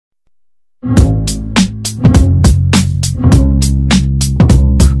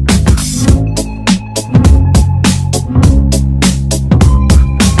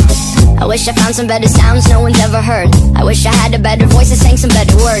wish I found some better sounds no one's ever heard. I wish I had a better voice that sang some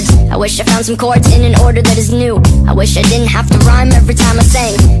better words. I wish I found some chords in an order that is new. I wish I didn't have to rhyme every time I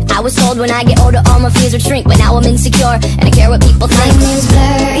sang. I was told when I get older all my fears would shrink, but now I'm insecure and I care what people think. My name's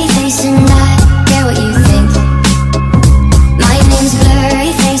Blurry Face and I care what you think. My name's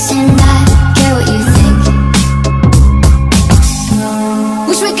Blurry Face and I care what you think.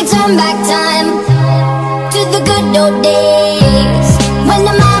 Wish we could turn back time to the good old days when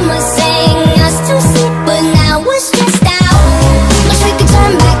the mama sang us to sleep, but now we're stressed out. Wish we could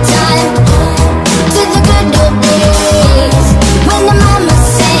turn back time to the good old days when the mama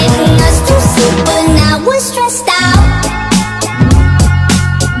sang us to sleep, but now we're stressed out.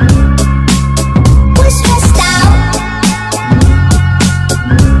 We're stressed out.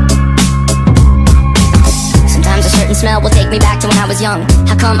 Sometimes a certain smell will take me back to when I was young.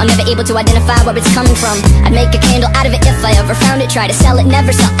 How come I'm never able to identify where it's coming from? I'd make a candle out of it if I ever found it. Try to sell it,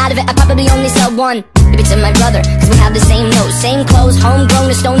 never sell out of it. I probably only sell one. Maybe to my brother, cause we have the same nose, same clothes, homegrown,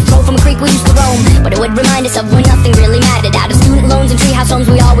 a stone's throw from a creek we used to roam. But it would remind us of when nothing really mattered. Out of student loans and treehouse homes,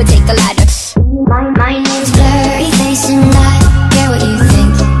 we all would take the ladder. My name's Blurry Face and I care what you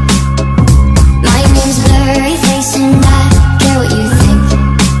think. My name's Blurry Face and I care what you think.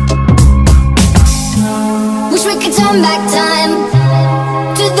 Wish we could turn back time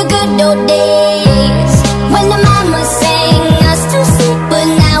to the good old days when the mama sang us to sleep, but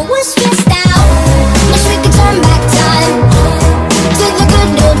now we're stressed out. Wish we could turn back time to the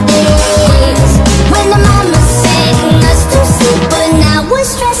good old days when the mama sang us to sleep, but now we're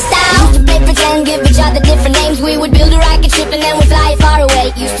stressed out. Used to play pretend, give each other different names. We would build a rocket ship and then we'd fly it far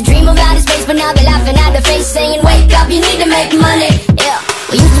away. Used to dream of outer space, but now they're laughing at our face, saying, wake up, you need to make money. Yeah.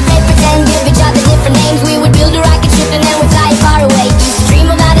 We used to play pretend, give each other different names. We would build a rocket ship and then we'd fly it far away. Used to dream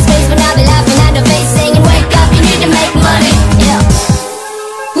of outer space, but now they're laughing at our face, saying, wake up, you need to make money. Yeah.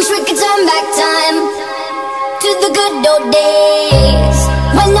 Wish we could turn back time to the good old days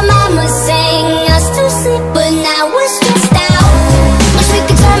when the mama sang us to sleep, but now we're stressed out. Wish we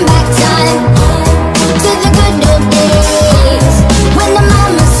could turn back time to the good old days when the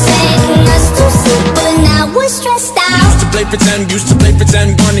mama sang us to sleep, but now we're stressed out. Used to play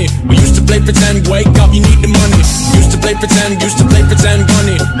pretend bunny. We used to play pretend, wake up, you need the money. Used to play pretend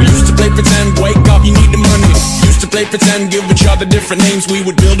bunny. We used to play pretend, wake up, you need the money. Used to play pretend, give each other different names. We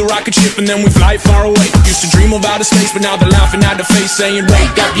would build a rocket ship and then we'd fly far away. Used to dream of outer space, but now they're laughing at the face, saying,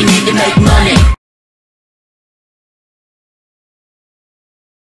 wake up, you need to make money.